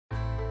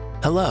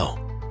Hello,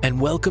 and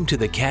welcome to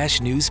the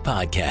Cash News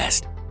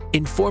Podcast.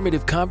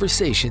 Informative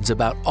conversations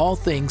about all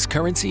things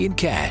currency and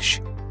cash.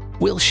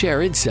 We'll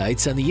share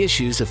insights on the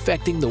issues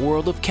affecting the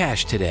world of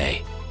cash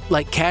today,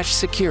 like cash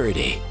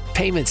security,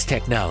 payments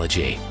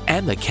technology,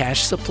 and the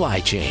cash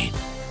supply chain.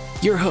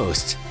 Your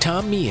hosts,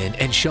 Tom Meehan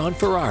and Shaun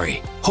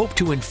Ferrari, hope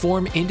to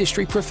inform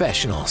industry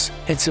professionals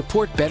and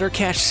support better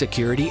cash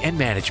security and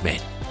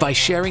management by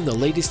sharing the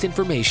latest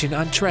information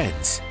on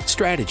trends,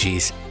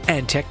 strategies,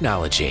 and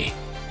technology.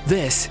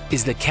 This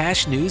is the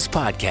Cash News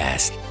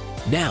Podcast.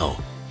 Now,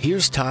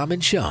 here's Tom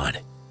and Shaun.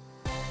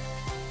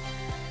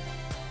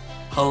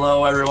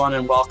 Hello, everyone,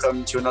 and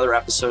welcome to another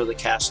episode of the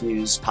Cash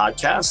News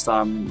Podcast.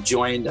 I'm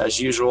joined, as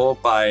usual,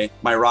 by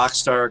my rock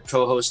star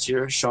co-host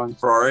here, Shaun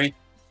Ferrari,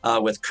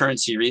 with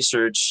Currency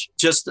Research.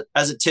 Just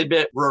as a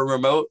tidbit, we're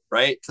remote,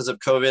 right, because of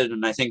COVID,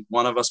 and I think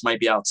one of us might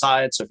be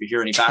outside, so if you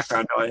hear any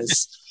background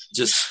noise,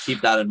 just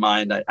keep that in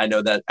mind. I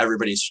know that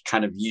everybody's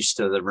kind of used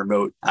to the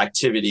remote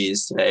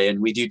activities today,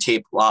 and we do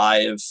tape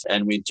live,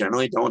 and we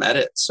generally don't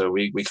edit, so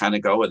we kind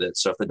of go with it.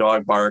 So if the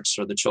dog barks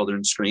or the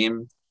children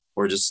scream,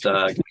 we're just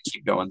going to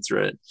keep going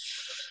through it.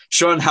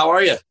 Shaun, how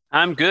are you?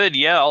 I'm good.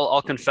 Yeah,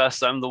 I'll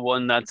confess I'm the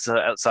one that's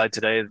outside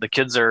today. The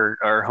kids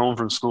are home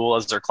from school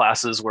as their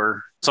classes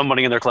were.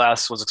 Somebody in their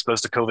class was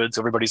exposed to COVID,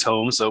 so everybody's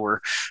home. So we're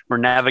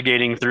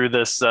navigating through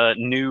this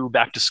new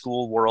back to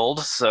school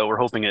world. So we're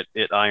hoping it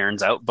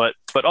irons out. But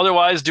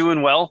otherwise,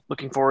 doing well.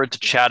 Looking forward to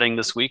chatting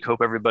this week. Hope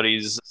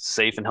everybody's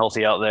safe and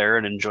healthy out there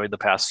and enjoyed the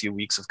past few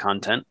weeks of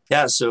content.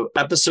 Yeah. So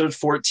episode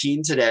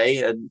 14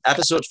 today, and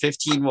episode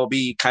 15 will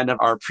be kind of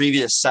our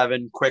previous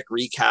 7 quick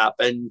recap.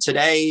 And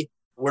today,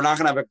 we're not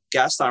going to have a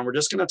guest on. We're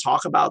just going to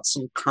talk about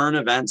some current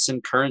events in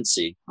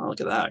currency. Oh,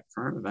 look at that.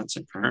 Current events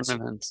in currency.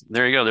 Current events.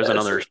 There you go. There's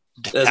another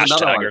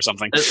one or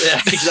something.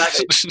 Yeah,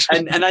 exactly.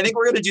 and I think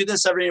we're going to do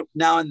this every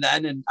now and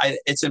then. And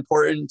it's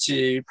important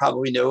to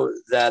probably note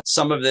that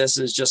some of this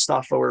is just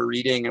stuff that we're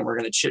reading and we're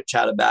going to chit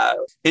chat about.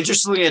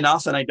 Interestingly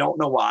enough, and I don't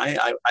know why,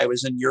 I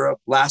was in Europe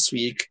last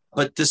week,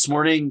 but this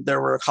morning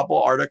there were a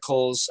couple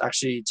articles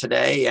actually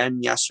today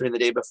and yesterday and the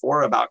day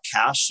before about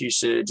cash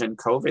usage and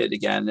COVID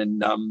again.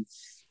 And,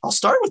 I'll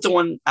start with the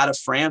one out of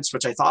France,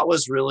 which I thought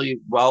was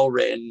really well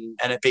written.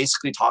 And it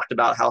basically talked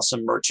about how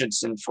some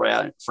merchants in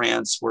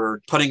France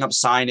were putting up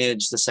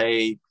signage to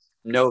say,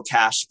 no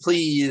cash,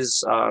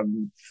 please,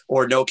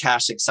 or no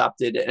cash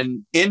accepted.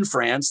 And in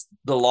France,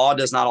 the law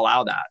does not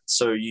allow that.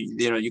 So,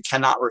 you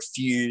cannot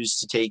refuse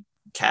to take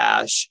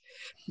cash.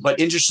 But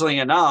interestingly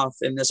enough,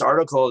 in this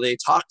article, they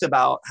talked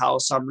about how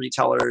some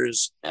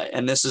retailers,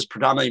 and this is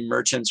predominantly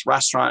merchants,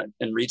 restaurant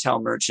and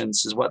retail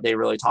merchants is what they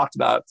really talked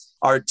about,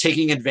 are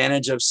taking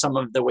advantage of some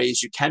of the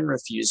ways you can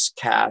refuse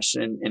cash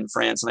in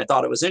France. And I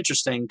thought it was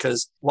interesting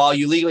because while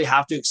you legally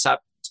have to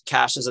accept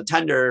cash as a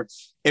tender,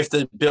 if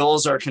the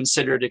bills are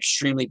considered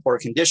extremely poor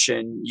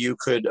condition, you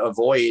could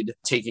avoid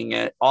taking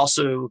it.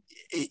 Also,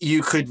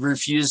 you could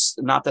refuse,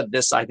 not that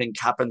this I think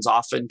happens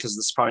often because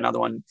this is probably another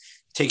one,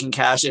 taking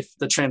cash if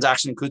the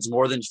transaction includes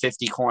more than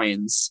 50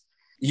 coins.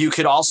 You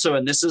could also,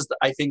 and this is,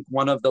 I think,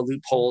 one of the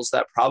loopholes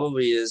that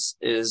probably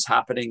is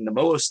happening the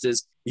most,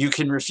 is you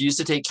can refuse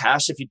to take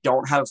cash if you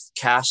don't have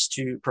cash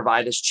to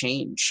provide as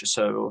change.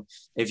 So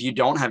if you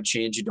don't have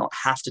change, you don't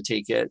have to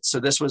take it. So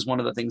this was one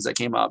of the things that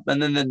came up.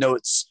 And then the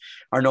notes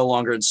are no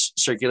longer in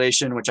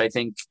circulation, which I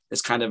think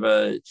is kind of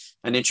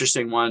an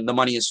interesting one. The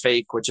money is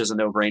fake, which is a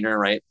no-brainer,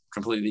 right?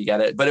 Completely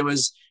get it. But it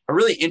was a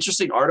really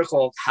interesting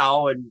article of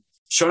how, and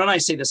Shaun and I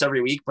say this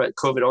every week, but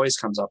COVID always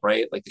comes up,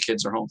 right? Like the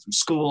kids are home from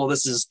school.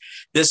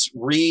 This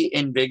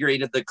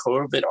reinvigorated the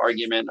COVID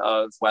argument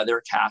of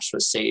whether cash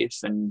was safe.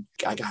 And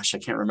I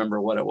can't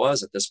remember what it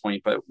was at this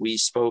point, but we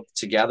spoke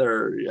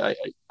together.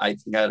 I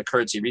think at a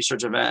currency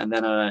research event and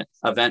then an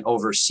event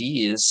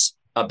overseas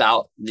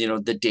about,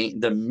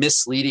 the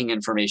misleading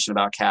information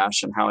about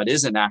cash and how it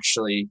isn't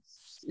actually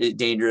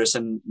dangerous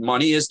and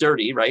money is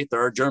dirty, right?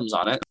 There are germs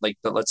on it. Like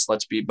let's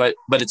be, but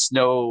it's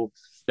no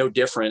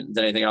different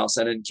than anything else.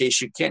 And in case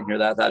you can't hear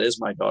that, that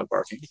is my dog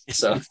barking.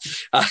 So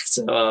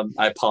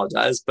I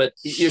apologize. But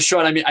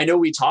Shaun, I mean, I know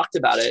we talked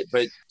about it,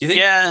 but do you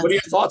think, what are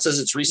your thoughts as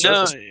it's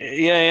resurfaced?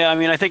 Yeah. I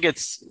mean, I think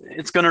it's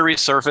going to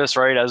resurface,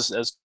 right? As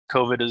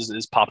COVID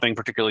is popping,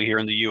 particularly here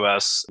in the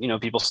US,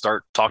 people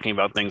start talking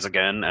about things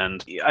again.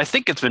 And I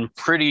think it's been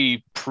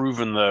pretty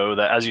proven though,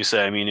 that as you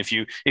say, I mean, if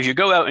you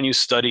go out and you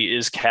study,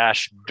 is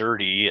cash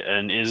dirty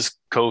and is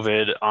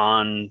COVID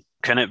on,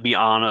 can it be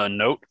on a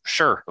note?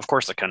 Sure, of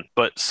course it can,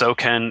 but so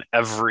can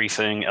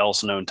everything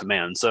else known to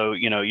man. So,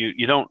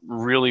 you don't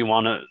really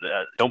want to,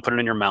 don't put it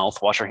in your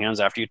mouth, wash your hands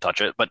after you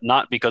touch it, but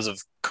not because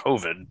of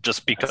COVID,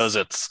 just because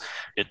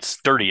it's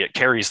dirty, it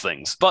carries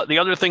things. But the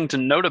other thing to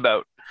note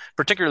about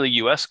particularly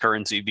US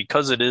currency,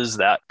 because it is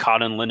that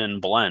cotton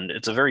linen blend,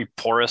 it's a very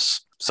porous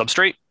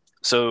substrate.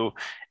 So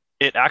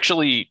it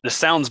actually, this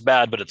sounds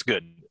bad, but it's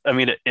good. I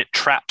mean, it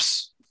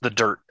traps the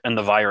dirt and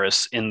the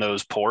virus in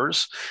those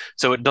pores.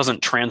 So it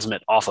doesn't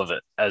transmit off of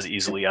it as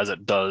easily as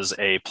it does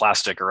a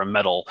plastic or a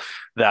metal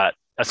that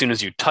as soon as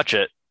you touch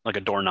it, like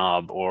a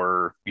doorknob,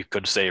 or you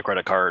could say a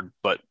credit card,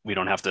 but we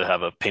don't have to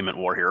have a payment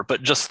war here.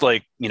 But just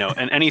like,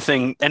 and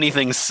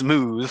anything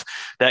smooth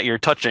that you're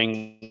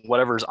touching,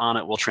 whatever's on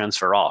it will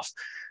transfer off.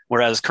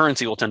 Whereas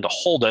currency will tend to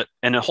hold it,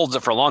 and it holds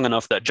it for long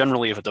enough that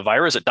generally if it's a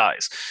virus, it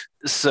dies.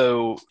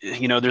 So,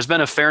 there's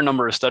been a fair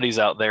number of studies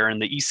out there, and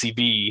the ECB,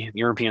 the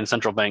European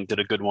Central Bank, did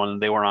a good one.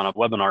 They were on a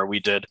webinar we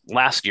did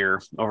last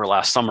year, over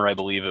last summer, I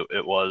believe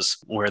it was,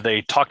 where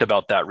they talked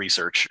about that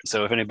research.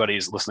 So if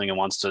anybody's listening and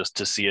wants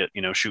to see it,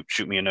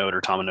 shoot me a note or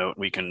Tom a note.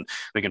 We can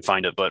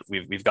find it, but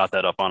we've got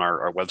that up on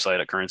our website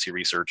at Currency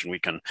Research, and we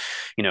can,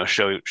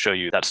 show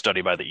you that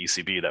study by the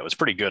ECB that was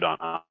pretty good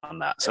on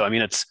that. So I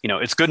mean,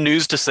 it's good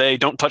news to say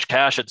don't touch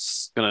cash.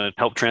 It's going to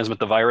help transmit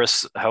the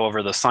virus.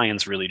 However, the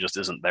science really just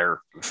isn't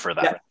there for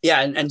that.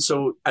 Yeah. And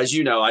so, as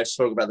you know, I've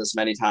spoken about this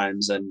many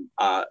times, and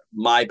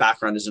my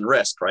background is in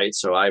risk, right?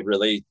 So I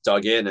really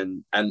dug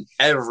in, and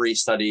every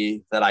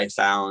study that I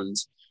found,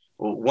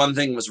 one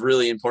thing was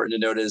really important to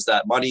note is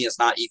that money is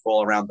not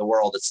equal around the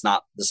world. It's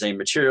not the same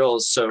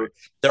materials. So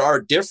there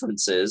are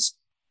differences,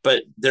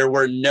 but there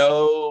were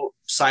no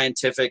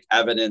scientific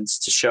evidence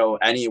to show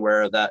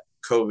anywhere that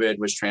COVID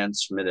was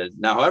transmitted.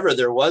 Now, however,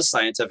 there was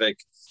scientific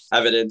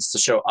evidence to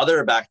show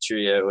other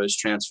bacteria was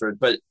transferred.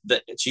 But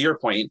to your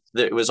point,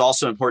 it was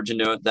also important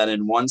to note that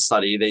in one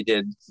study they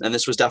did, and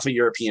this was definitely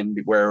European,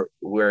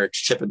 where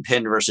chip and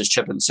pin versus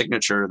chip and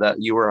signature, that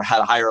you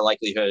had a higher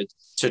likelihood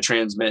to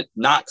transmit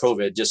not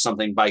COVID, just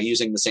something by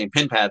using the same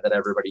pin pad that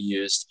everybody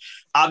used.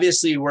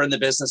 Obviously, we're in the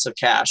business of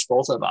cash,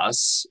 both of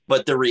us.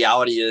 But the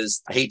reality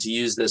is, I hate to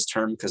use this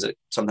term because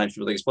sometimes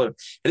people think it's political.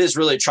 It is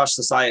really trust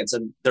the science,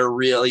 and there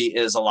really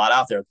is a lot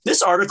out there.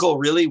 This article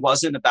really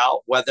wasn't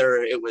about whether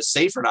it was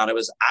safe or not. It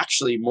was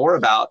actually more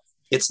about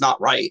it's not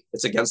right.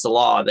 It's against the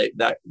law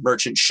that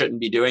merchants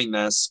shouldn't be doing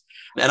this.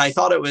 And I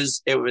thought it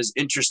was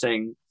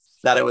interesting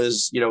that it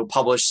was,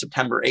 published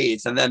September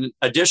 8th. And then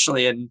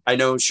additionally, and I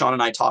know Shaun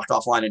and I talked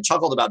offline and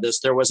chuckled about this,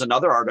 there was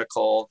another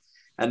article,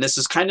 and this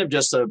is kind of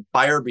just a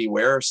buyer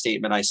beware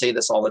statement. I say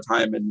this all the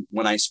time, and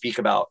when I speak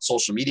about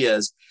social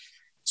medias.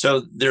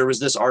 So there was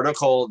this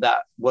article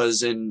that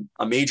was in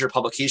a major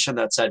publication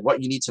that said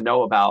what you need to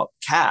know about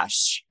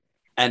cash.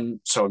 And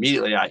so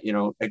immediately,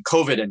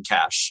 COVID and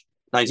cash.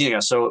 19 ago.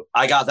 So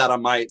I got that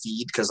on my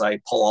feed because I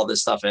pull all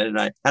this stuff in,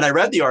 and I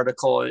read the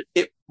article.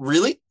 It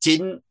really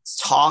didn't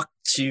talk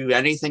to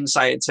anything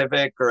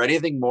scientific or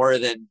anything more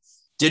than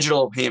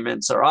digital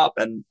payments are up.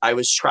 And I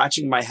was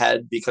scratching my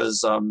head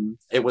because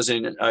it was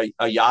in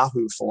a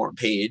Yahoo forum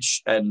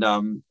page, and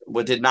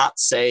did not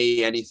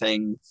say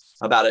anything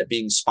about it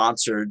being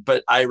sponsored.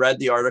 But I read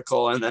the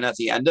article, and then at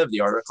the end of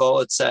the article,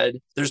 it said,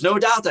 there's no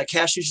doubt that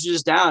cash usage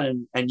is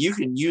down, and you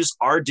can use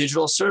our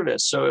digital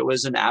service. So it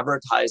was an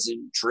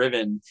advertising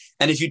driven.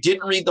 And if you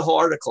didn't read the whole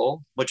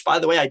article, which by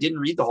the way, I didn't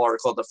read the whole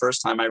article the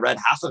first time, I read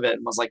half of it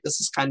and was like,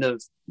 this is kind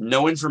of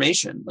no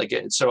information.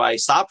 So I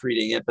stopped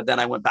reading it, but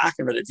then I went back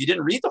and read it. If you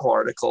didn't read the whole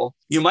article,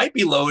 you might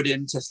be lured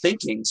into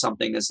thinking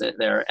something is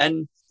there.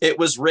 And it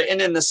was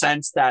written in the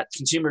sense that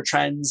consumer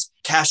trends,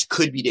 cash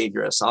could be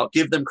dangerous. I'll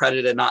give them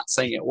credit in not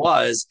saying it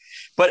was.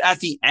 But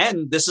at the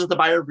end, this is the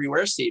buyer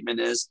beware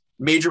statement, is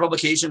major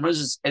publication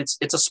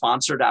it's a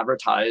sponsored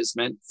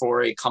advertisement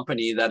for a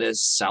company that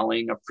is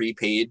selling a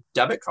prepaid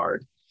debit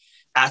card.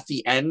 At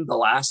the end, the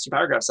last two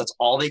paragraphs, that's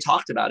all they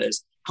talked about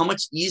is how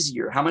much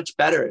easier, how much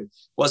better.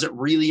 Was it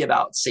really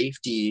about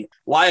safety?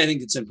 Why I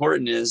think it's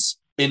important is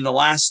in the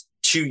last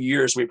 2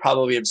 years, we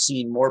probably have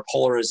seen more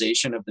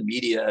polarization of the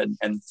media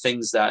and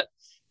things that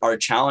are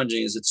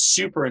challenging. Is it's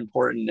super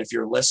important if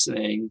you're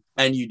listening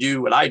and you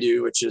do what I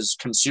do, which is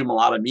consume a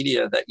lot of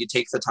media, that you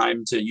take the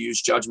time to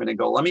use judgment and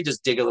go, let me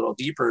just dig a little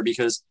deeper,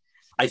 because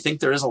I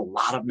think there is a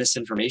lot of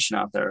misinformation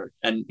out there.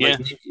 And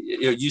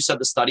you said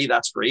the study,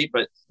 that's great,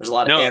 but there's a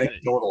lot of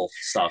anecdotal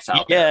stuff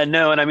out there. Yeah,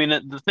 no. And I mean,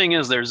 the thing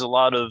is, there's a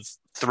lot of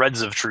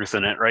threads of truth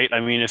in it, right? I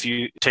mean, if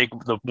you take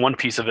the one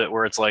piece of it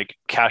where it's like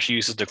cash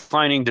use is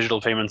declining,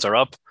 digital payments are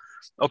up.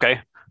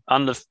 Okay.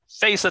 On the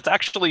face, that's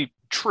actually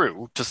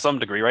true to some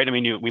degree, right? I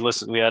mean,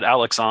 we had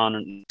Alex on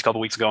a couple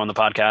of weeks ago on the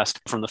podcast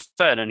from the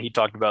Fed, and he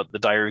talked about the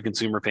dire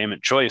consumer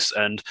payment choice.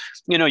 And,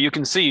 you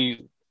can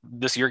see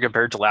this year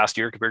compared to last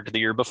year, compared to the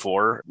year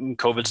before,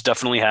 COVID's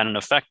definitely had an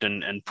effect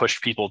and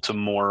pushed people to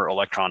more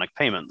electronic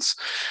payments.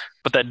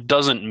 But that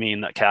doesn't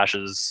mean that cash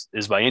is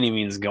by any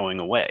means going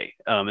away.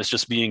 It's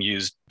just being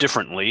used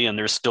differently, and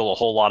there's still a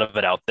whole lot of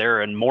it out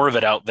there, and more of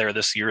it out there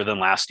this year than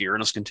last year,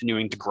 and it's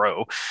continuing to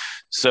grow.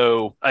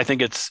 So I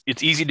think it's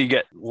easy to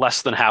get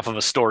less than half of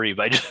a story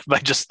by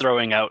just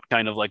throwing out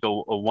kind of like a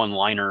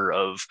one-liner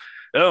of,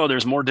 oh,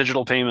 there's more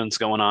digital payments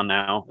going on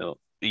now.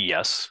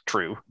 Yes,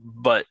 true,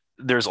 but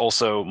there's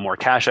also more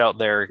cash out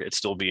there. It's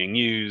still being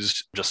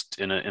used, just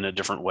in a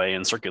different way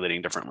and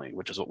circulating differently,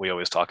 which is what we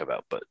always talk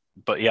about.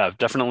 But yeah,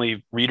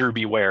 definitely reader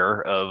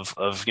beware of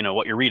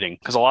what you're reading,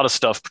 because a lot of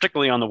stuff,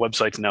 particularly on the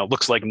websites now,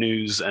 looks like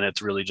news, and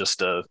it's really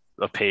just a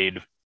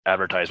paid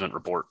advertisement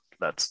report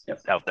that's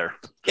out there.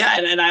 Yeah,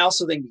 and I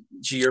also think,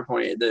 to your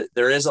point, that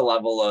there is a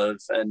level of,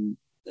 and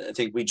I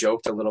think we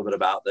joked a little bit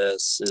about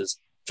this, is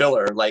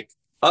filler. Like,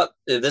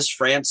 this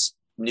France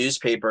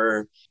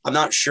newspaper, I'm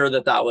not sure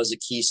that was a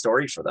key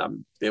story for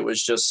them. It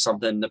was just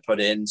something to put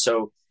in.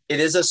 So it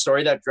is a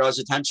story that draws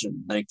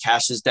attention. Like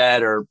cash is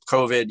dead or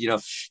COVID,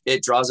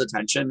 it draws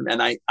attention.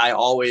 And I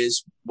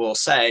always will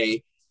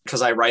say,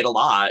 because I write a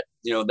lot,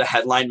 the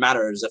headline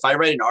matters. If I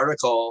write an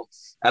article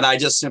and I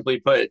just simply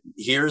put,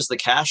 here's the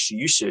cash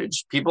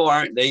usage, people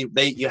aren't,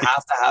 you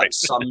have to have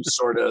some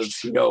sort of,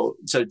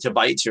 to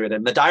bite to it.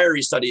 And the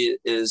diary study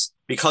is,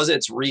 because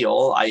it's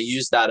real, I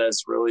use that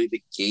as really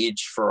the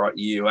gauge for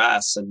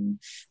US. And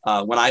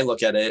when I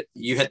look at it,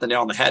 you hit the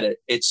nail on the head.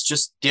 It's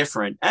just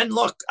different. And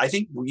look, I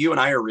think you and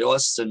I are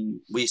realists, and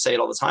we say it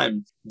all the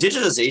time.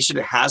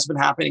 Digitization has been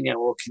happening and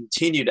will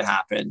continue to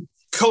happen.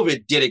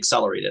 COVID did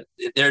accelerate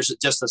it. There's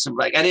just a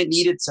simple, and it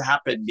needed to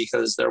happen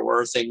because there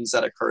were things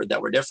that occurred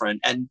that were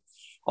different. And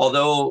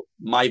although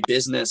my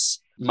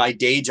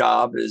day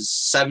job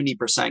is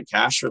 70%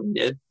 cash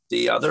related,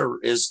 the other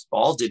is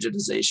all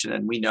digitization.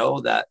 And we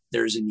know that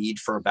there's a need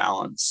for a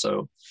balance.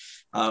 So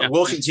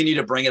we'll continue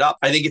to bring it up.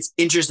 I think it's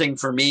interesting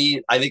for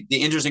me. I think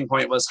the interesting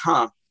point was,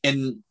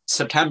 in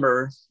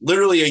September,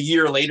 literally a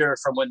year later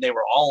from when they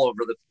were all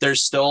over,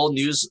 there's still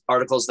news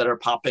articles that are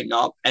popping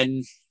up.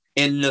 And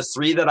in the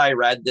 3 that I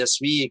read this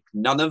week,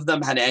 none of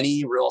them had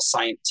any real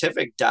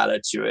scientific data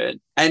to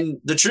it. And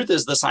the truth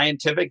is, the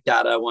scientific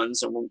data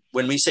ones, and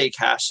when we say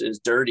cash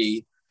is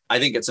dirty, I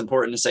think it's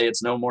important to say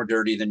it's no more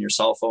dirty than your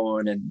cell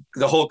phone. And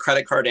the whole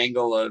credit card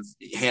angle of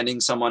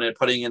handing someone and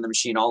putting in the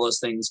machine, all those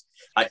things,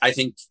 I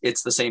think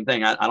it's the same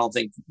thing. I don't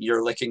think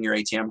you're licking your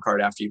ATM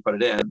card after you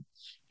put it in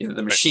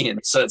the machine.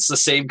 So it's the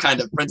same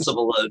kind of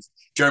principle of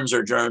germs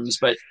are germs.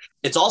 But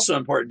it's also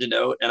important to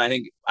note, and I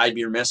think I'd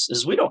be remiss,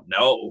 is we don't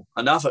know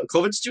enough.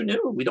 COVID's too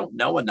new. We don't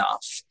know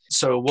enough.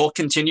 So we'll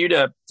continue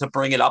to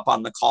bring it up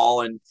on the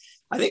call. And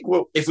I think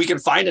if we can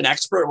find an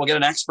expert, we'll get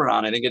an expert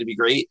on. I think it'd be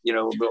great.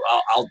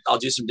 I'll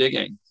do some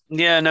digging.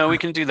 Yeah, no, we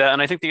can do that.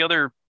 And I think the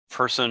other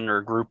person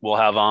or group we'll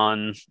have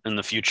on in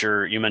the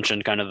future, you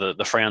mentioned kind of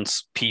the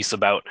France piece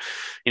about,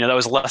 that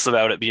was less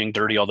about it being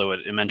dirty, although it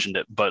mentioned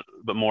it, but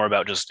more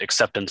about just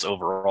acceptance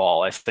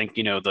overall. I think,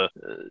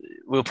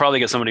 we'll probably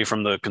get somebody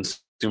from the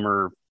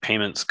Consumer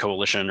Payments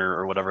Coalition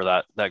or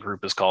whatever that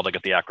group is called. I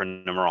get the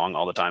acronym wrong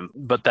all the time,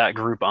 but that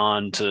group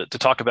on to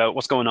talk about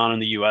what's going on in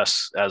the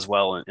US as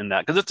well in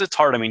that, because it's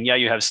hard. I mean, yeah,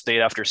 you have state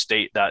after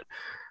state that,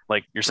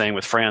 like you're saying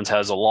with France,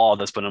 has a law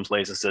that's put in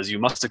place that says you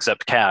must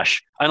accept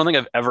cash. I don't think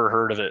I've ever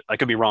heard of it. I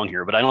could be wrong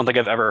here, but I don't think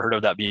I've ever heard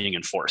of that being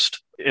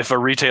enforced. If a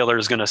retailer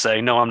is going to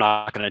say, no, I'm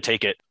not going to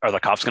take it, are the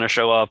cops going to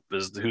show up?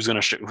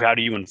 How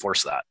do you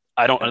enforce that?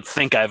 I don't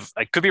think I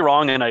could be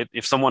wrong. And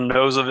if someone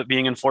knows of it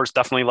being enforced,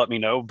 definitely let me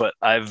know. But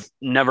I've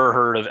never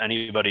heard of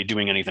anybody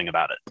doing anything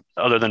about it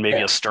other than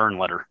maybe a stern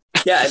letter.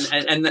 Yeah.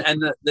 And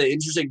the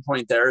interesting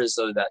point there is,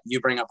 though, that you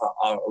bring up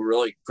a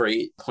really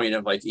great point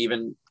of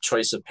even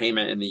choice of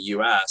payment in the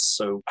US.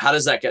 So how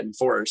does that get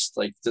enforced?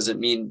 Does it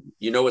mean,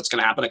 what's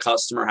going to happen? A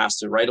customer has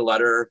to write a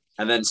letter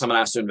and then someone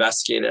has to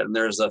investigate it and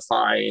there's a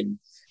fine.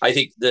 I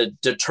think the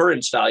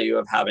deterrence value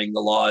of having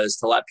the law is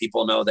to let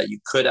people know that you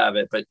could have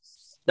it, but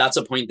that's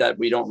a point that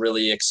we don't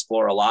really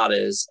explore a lot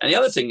and the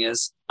other thing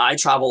is, I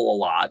travel a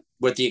lot,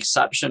 with the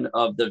exception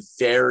of the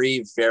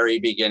very, very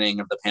beginning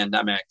of the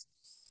pandemic.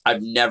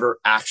 I've never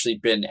actually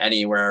been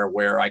anywhere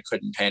where I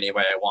couldn't pay any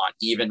way I want,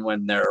 even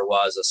when there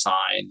was a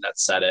sign that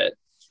said it.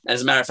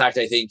 As a matter of fact,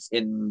 I think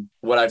in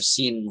what I've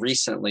seen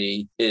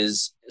recently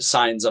is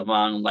signs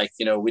among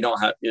we don't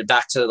have,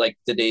 back to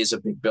the days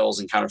of big bills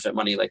and counterfeit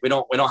money. We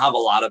don't have a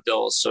lot of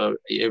bills. So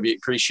it'd be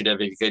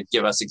appreciative if you could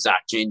give us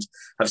exact change.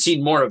 I've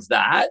seen more of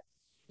that.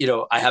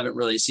 I haven't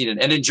really seen it.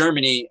 And in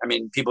Germany, I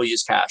mean, people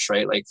use cash,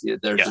 right?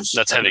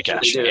 That's heavy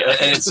cash. Yeah.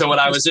 And so when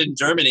I was in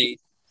Germany,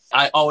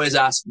 I always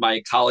ask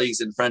my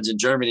colleagues and friends in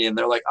Germany, and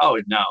they're like, "Oh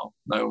no,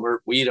 we're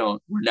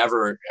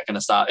never going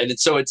to stop." And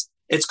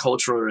it's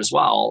cultural as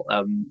well.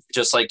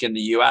 Just like in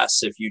the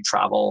U.S., if you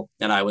travel,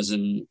 and I was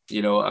in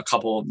a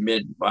couple of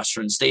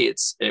Midwestern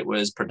states, it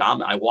was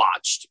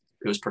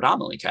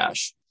predominantly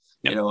cash.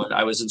 Yep.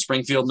 I was in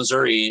Springfield,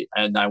 Missouri,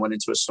 and I went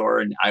into a store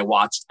and I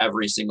watched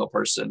every single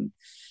person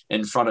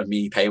in front of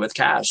me pay with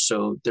cash.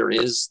 So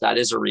that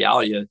is a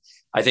reality.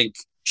 I think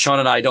Shaun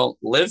and I don't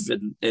live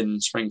in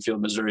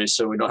Springfield, Missouri,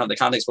 so we don't have the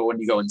context, but when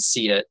you go and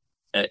see it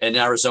in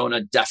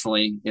Arizona,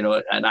 definitely,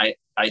 and I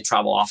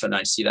travel often,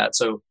 I see that.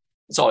 So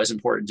it's always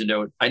important to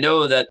note. I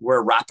know that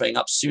we're wrapping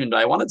up soon, but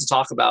I wanted to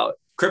talk about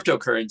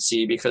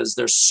cryptocurrency because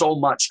there's so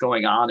much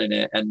going on in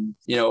it. And,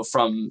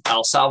 from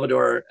El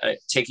Salvador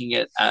taking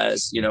it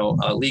as,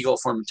 a legal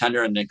form of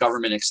tender and the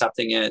government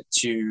accepting it,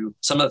 to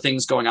some of the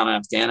things going on in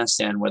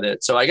Afghanistan with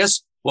it. So I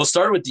guess we'll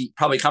start with the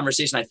probably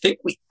conversation. I think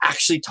we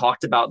actually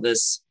talked about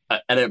this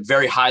at a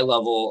very high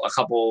level a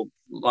couple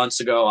months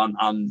ago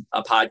on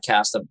a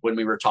podcast when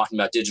we were talking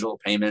about digital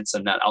payments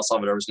and that El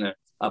Salvador was going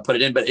to put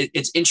it in. But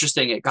it's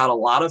interesting. It got a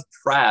lot of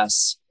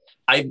press.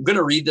 I'm going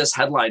to read this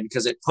headline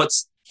because it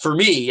puts, for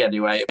me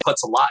anyway, it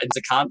puts a lot into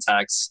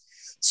context.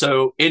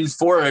 So in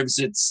Forbes,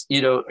 it's,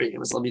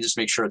 let me just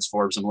make sure it's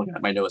Forbes. I'm looking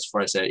at my notes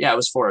before I say it. Yeah, it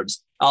was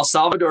Forbes. El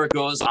Salvador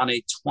goes on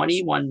a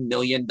 $21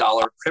 million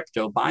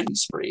crypto buying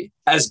spree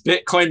as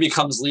Bitcoin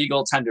becomes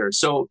legal tender.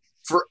 So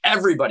for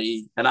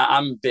everybody, and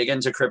I'm big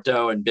into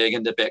crypto and big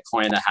into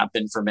Bitcoin, I have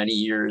been for many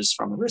years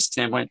from a risk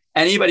standpoint,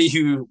 anybody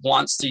who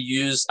wants to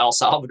use El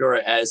Salvador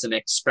as an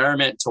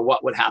experiment to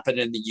what would happen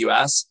in the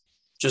US,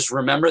 just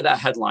remember that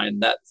headline,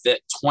 that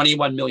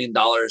 $21 million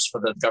for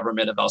the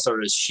government of El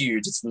Salvador is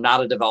huge. It's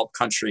not a developed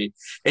country.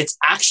 It's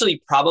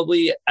actually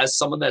probably, as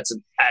someone that's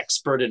an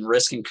expert in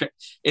risk, and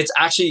it's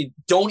actually,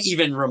 don't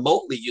even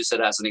remotely use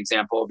it as an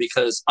example,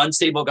 because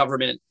unstable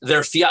government,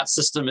 their fiat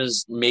system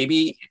is,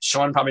 maybe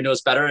Shaun probably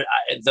knows better,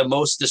 the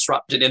most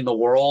disrupted in the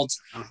world.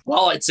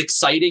 While it's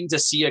exciting to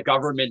see a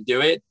government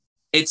do it,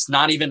 it's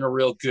not even a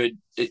real good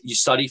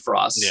study for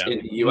us in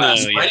the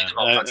US.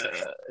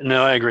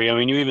 No, I agree. I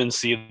mean, you even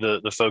see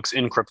the folks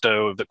in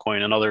crypto,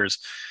 Bitcoin and others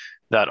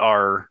that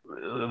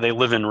they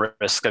live in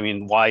risk. I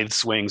mean, wide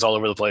swings all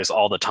over the place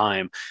all the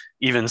time.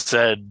 Even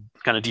said,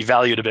 kind of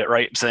devalued a bit,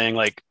 right? Saying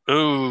like,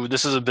 oh,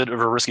 this is a bit of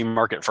a risky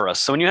market for us.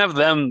 So when you have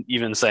them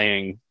even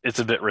saying it's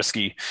a bit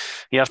risky,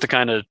 you have to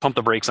kind of pump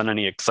the brakes on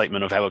any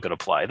excitement of how it could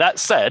apply. That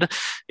said,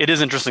 it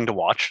is interesting to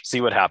watch,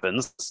 see what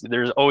happens.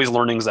 There's always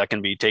learnings that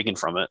can be taken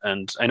from it.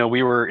 And I know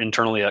we were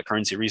internally at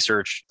Currency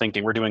Research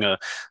thinking we're doing a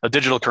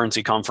digital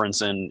currency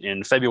conference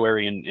in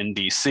February in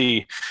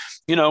DC.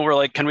 We're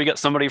like, can we get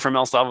somebody from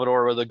El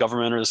Salvador or the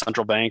government or the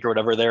central bank or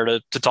whatever there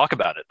to talk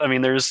about it? I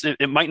mean,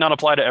 it might not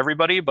apply to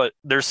everybody, but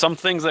there's some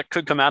things that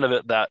could come out of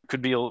it that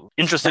could be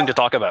interesting to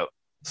talk about.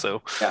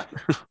 So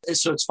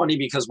it's funny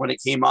because when it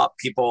came up,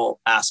 people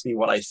asked me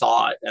what I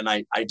thought, and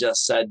I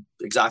just said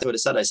exactly what I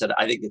said. I said,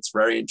 I think it's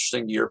very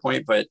interesting to your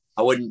point, but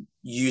I wouldn't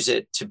use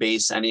it to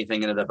base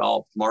anything in a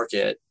developed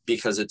market,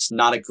 because it's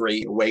not a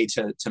great way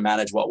to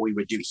manage what we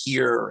would do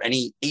here or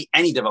any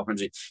developed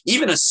country.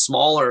 Even a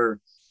smaller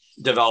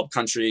developed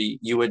country,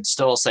 you would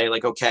still say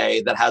like,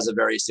 okay, that has a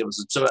very stable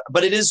system. So,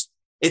 but it's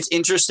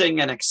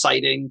interesting and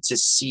exciting to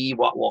see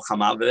what will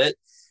come out of it.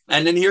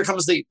 And then here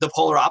comes the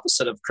polar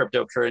opposite of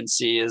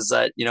cryptocurrency is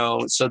that,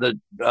 so the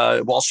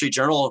Wall Street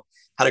Journal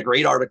had a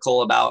great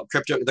article about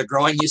the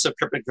growing use of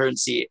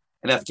cryptocurrency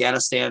in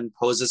Afghanistan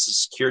poses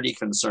security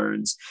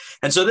concerns.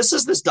 And so this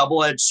is this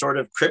double-edged sort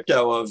of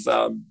crypto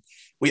of,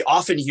 we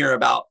often hear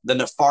about the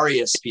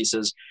nefarious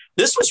pieces.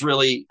 This was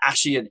really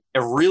actually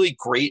a really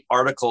great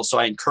article. So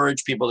I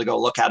encourage people to go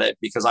look at it,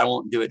 because I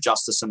won't do it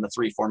justice in the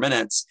 3-4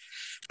 minutes.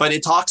 But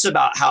it talks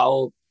about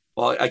how,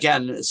 well,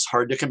 again, it's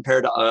hard to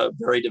compare to a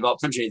very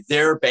developed country.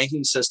 Their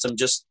banking system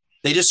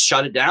they just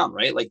shut it down,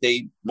 right? Like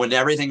when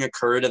everything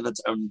occurred and the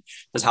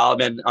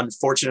Taliban,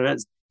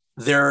 unfortunate,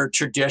 their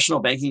traditional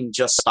banking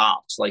just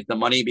stopped. Like the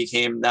money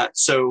became that.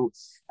 So,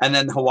 and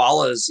then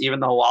Hawalas, even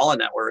the Hawala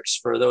networks,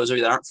 for those of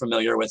you that aren't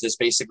familiar with, is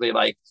basically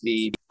like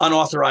the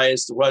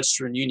unauthorized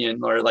Western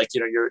Union, or like,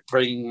 you're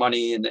bringing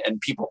money and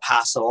people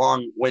pass it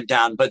along, went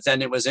down. But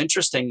then it was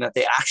interesting that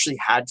they actually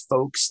had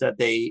folks that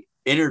they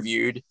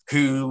interviewed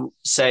who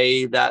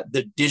say that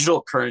the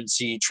digital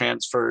currency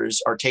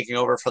transfers are taking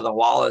over for the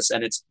Hawalas.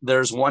 And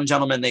there's one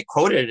gentleman they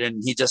quoted,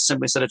 and he just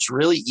simply said, it's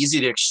really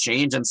easy to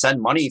exchange and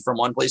send money from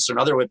one place to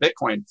another with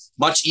Bitcoin,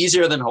 much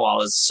easier than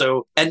Hawalas.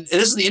 So, and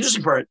this is the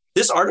interesting part,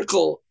 this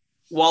article,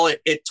 while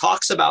it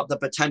talks about the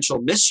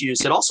potential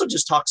misuse, it also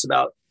just talks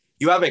about,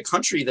 you have a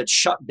country that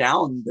shut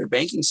down their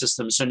banking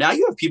system. So now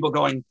you have people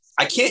going,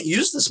 I can't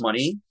use this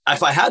money.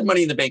 If I had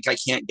money in the bank, I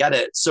can't get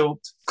it.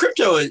 So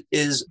crypto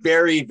is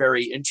very,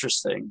 very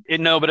interesting.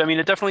 But I mean,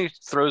 it definitely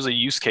throws a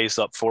use case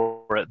up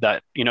for it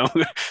that,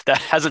 that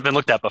hasn't been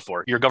looked at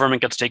before. Your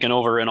government gets taken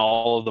over and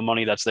all of the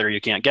money that's there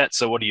you can't get.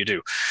 So what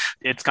do?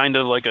 It's kind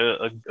of like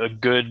a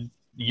good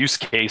use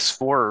case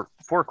for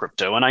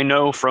crypto. And I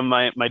know from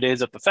my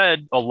days at the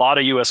Fed, a lot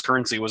of US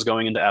currency was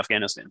going into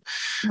Afghanistan.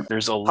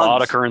 There's a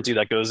lot of currency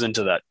that goes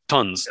into that,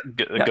 tons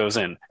goes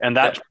in, and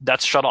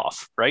that's shut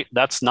off, right?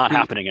 That's not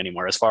happening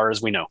anymore as far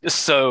as we know.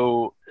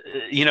 So,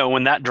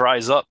 when that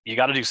dries up, you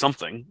got to do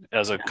something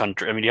as a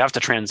country. I mean, you have to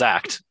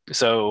transact.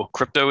 So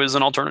crypto is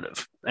an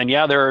alternative. And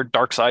there are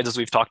dark sides, as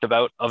we've talked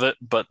about, of it,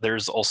 but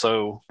there's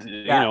also,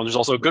 there's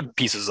also good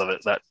pieces of it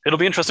that it'll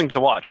be interesting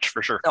to watch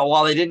for sure.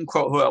 While they didn't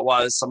quote who it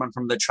was, someone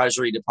from the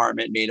Treasury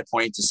Department made a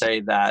point to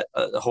say that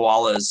the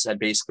Hawalas had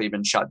basically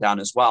been shut down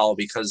as well,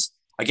 because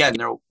again,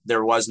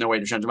 there was no way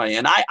to transfer money.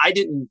 And I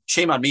didn't,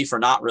 shame on me for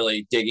not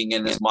really digging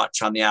in as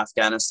much on the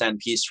Afghanistan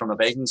piece from a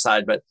banking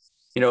side, but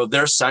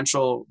their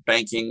central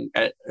banking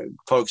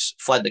folks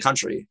fled the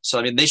country. So,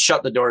 I mean, they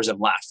shut the doors and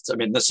left. I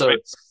mean,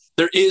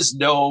 there is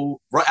no,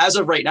 as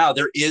of right now,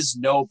 there is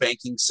no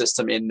banking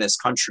system in this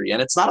country.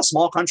 And it's not a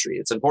small country.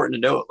 It's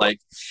important to note.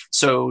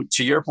 So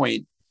to your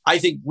point, I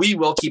think we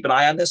will keep an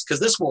eye on this, because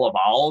this will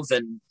evolve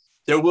and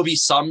there will be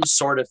some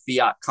sort of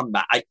fiat come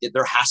back.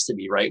 There has to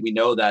be, right? We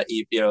know that,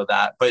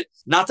 but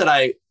not that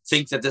I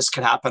think that this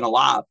could happen a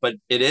lot, but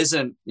it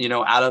isn't,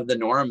 out of the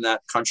norm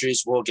that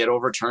countries will get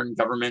overturned,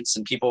 governments,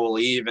 and people will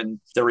leave. And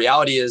the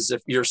reality is,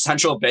 if your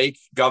central bank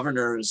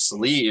governors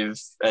leave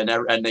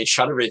and they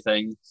shut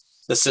everything,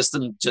 the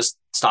system just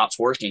stops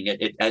working.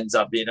 It ends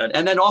up being,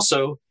 and then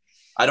also,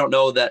 I don't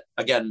know that,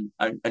 again,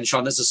 and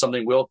Shaun, this is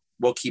something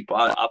we'll keep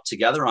up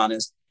together on,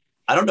 is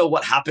I don't know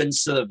what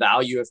happens to the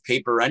value of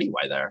paper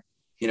anyway there.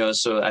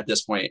 So at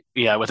this point.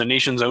 Yeah, with a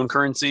nation's own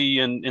currency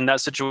in that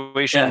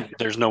situation,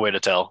 there's no way to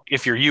tell.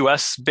 If you're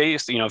US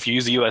based, if you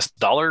use the US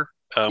dollar,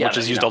 which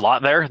is used a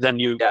lot there, then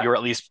you're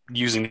at least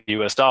using the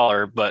US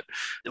dollar. But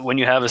when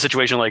you have a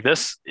situation like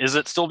this, is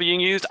it still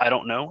being used? I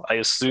don't know. I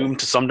assume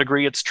to some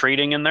degree it's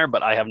trading in there,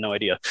 but I have no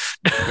idea.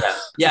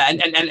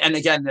 And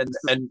again,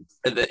 and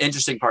the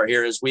interesting part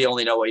here is we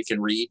only know what you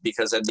can read,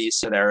 because in these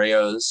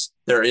scenarios,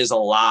 there is a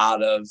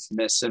lot of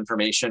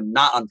misinformation,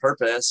 not on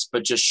purpose,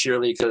 but just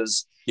sheerly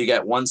because you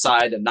get one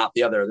side and not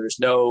the other. There's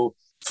no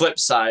flip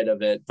side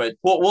of it, but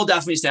we'll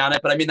definitely stay on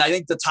it. But I mean, I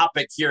think the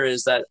topic here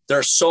is that there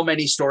are so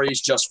many stories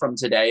just from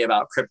today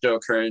about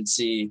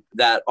cryptocurrency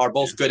that are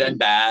both good and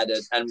bad.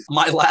 And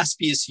my last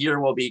piece here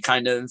will be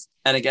kind of,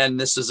 and again,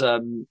 this is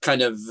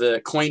kind of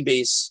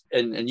Coinbase,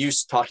 and you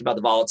talked about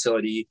the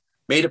volatility,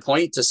 made a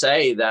point to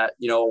say that,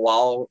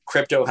 while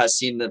crypto has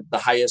seen the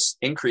highest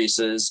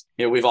increases,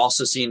 we've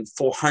also seen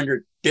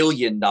 $400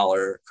 billion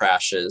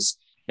crashes,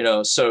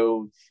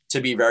 so to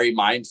be very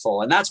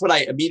mindful. And that's what I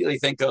immediately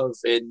think of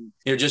in,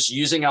 just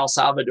using El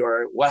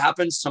Salvador. What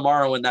happens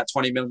tomorrow when that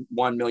 $21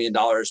 million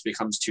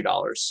becomes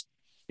 $2?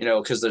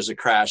 Because there's a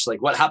crash.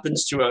 Like, what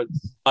happens to a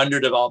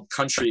underdeveloped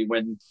country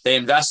when they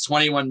invest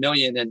 21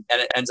 million and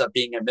it ends up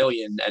being $1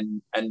 million?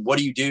 And what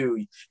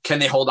do? Can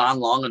they hold on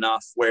long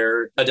enough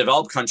where a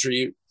developed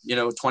country,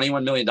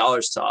 $21 million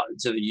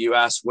to the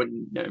US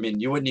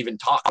you wouldn't even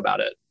talk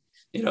about it.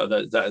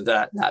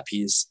 That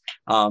piece.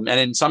 And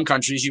in some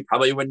countries, you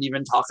probably wouldn't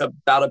even talk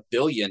about $1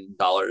 billion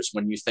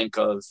when you think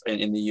of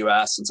in the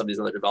US and some of these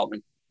other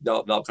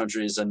developed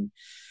countries. And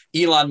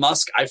Elon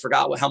Musk, I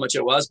forgot how much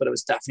it was, but it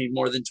was definitely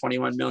more than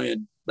 21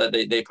 million that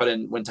they put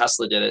in when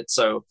Tesla did it.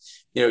 So,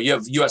 you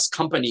have US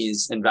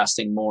companies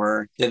investing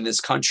more than this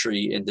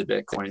country into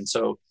Bitcoin.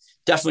 So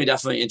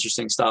definitely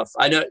interesting stuff.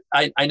 I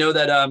know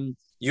that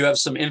you have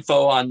some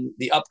info on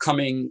the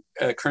upcoming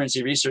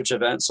currency research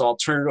event, so I'll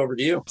turn it over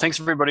to you. Thanks,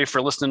 everybody,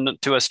 for listening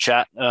to us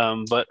chat.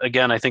 But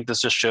again, I think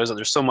this just shows that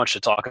there's so much to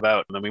talk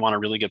about, and we want to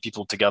really get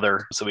people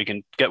together so we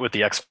can get with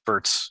the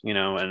experts,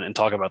 and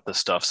talk about this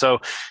stuff.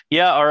 So,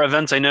 our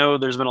events, I know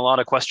there's been a lot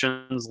of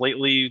questions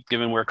lately,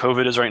 given where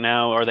COVID is right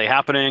now. Are they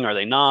happening? Are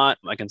they not?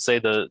 I can say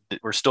that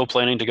we're still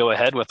planning to go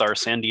ahead with our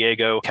San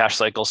Diego Cash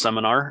Cycle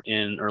seminar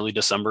in early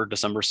December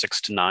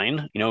 6 to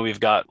 9. We've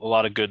got a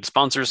lot of good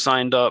sponsors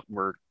signed up.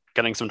 We're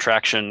getting some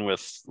traction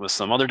with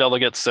some other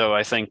delegates. So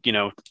I think,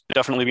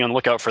 definitely be on the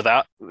lookout for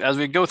that. As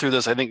we go through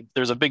this, I think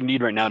there's a big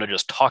need right now to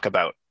just talk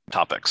about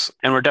topics.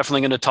 And we're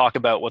definitely going to talk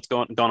about what's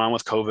going on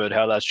with COVID,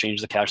 how that's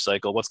changed the cash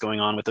cycle, what's going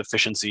on with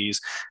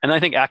efficiencies. And I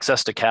think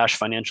access to cash,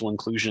 financial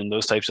inclusion,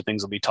 those types of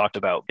things will be talked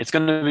about. It's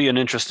going to be an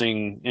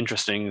interesting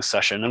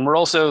session. And we're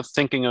also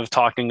thinking of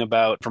talking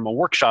about, from a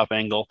workshop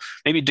angle,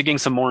 maybe digging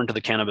some more into the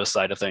cannabis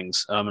side of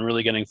things, and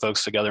really getting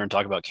folks together and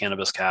talk about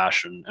cannabis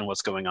cash and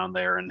what's going on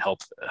there, and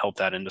help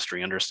that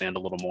industry understand a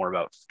little more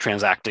about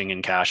transacting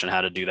in cash and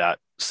how to do that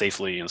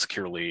safely and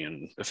securely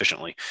and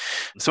efficiently.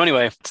 So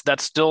anyway,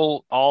 that's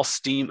still all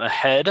steam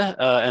ahead.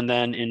 And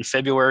then in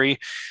February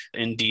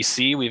in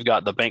DC, we've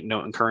got the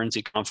Banknote and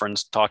Currency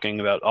Conference,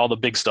 talking about all the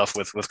big stuff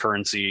with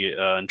currency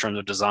in terms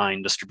of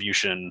design,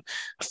 distribution,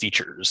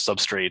 features,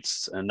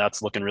 substrates, and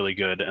that's looking really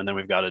good. And then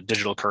we've got a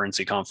digital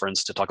currency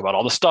conference to talk about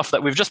all the stuff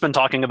that we've just been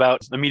talking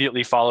about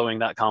immediately following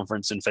that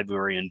conference in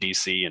February in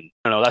DC. And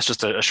that's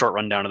just a short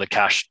rundown of the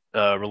cash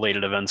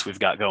related events we've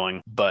got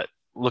going. But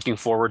looking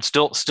forward,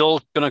 still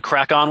going to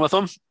crack on with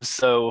them.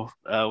 So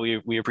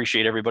we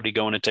appreciate everybody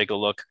going to take a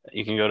look.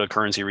 You can go to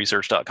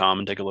currencyresearch.com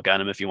and take a look at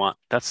them if you want.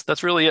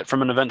 That's really it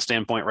from an event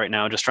standpoint right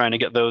now, just trying to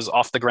get those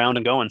off the ground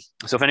and going.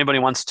 So if anybody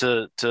wants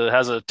to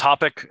has a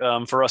topic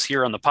for us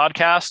here on the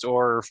podcast,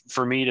 or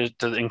for me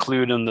to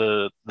include in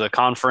the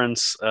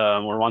conference,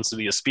 or wants to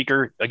be a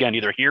speaker, again,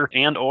 either here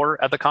and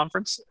or at the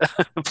conference,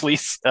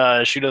 please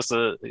give us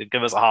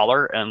a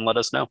holler and let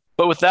us know.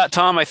 But with that,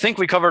 Tom, I think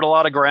we covered a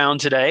lot of ground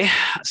today.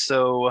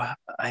 So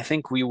I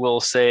think we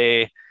will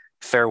say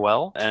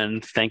farewell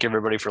and thank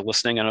everybody for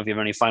listening. I don't know if you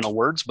have any final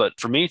words, but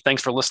for me,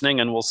 thanks for listening,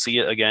 and we'll see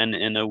you again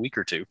in a week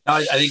or two.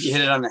 I think you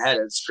hit it on the head.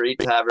 It's great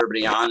to have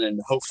everybody on,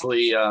 and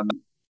hopefully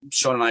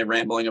Shaun and I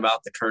rambling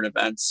about the current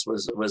events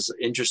was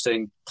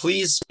interesting.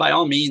 Please, by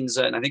all means,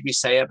 and I think we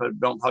say it, but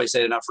don't probably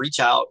say it enough,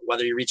 reach out,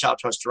 whether you reach out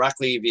to us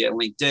directly via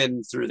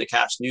LinkedIn, through the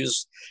Cash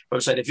News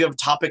website. If you have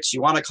topics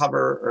you want to cover,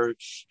 or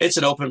it's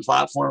an open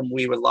platform,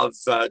 we would love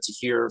to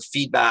hear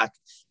feedback.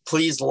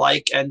 Please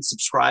like and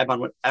subscribe on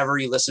whatever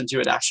you listen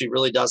to. It actually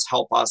really does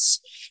help us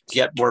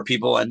get more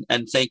people.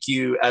 And thank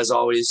you, as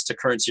always, to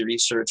Currency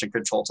Research and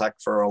Control Tech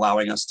for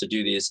allowing us to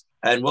do these.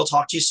 And we'll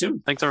talk to you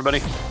soon. Thanks, everybody.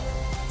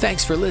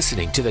 Thanks for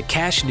listening to the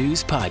Cash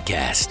News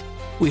Podcast.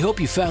 We hope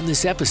you found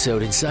this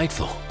episode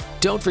insightful.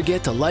 Don't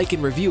forget to like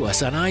and review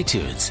us on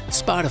iTunes,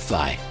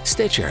 Spotify,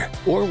 Stitcher,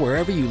 or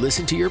wherever you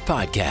listen to your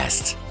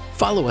podcasts.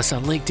 Follow us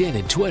on LinkedIn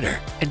and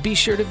Twitter, and be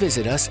sure to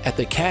visit us at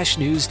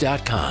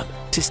thecashnews.com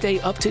to stay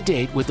up to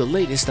date with the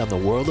latest on the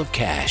world of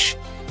cash.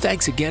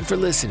 Thanks again for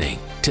listening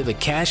to the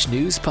Cash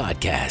News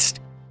Podcast.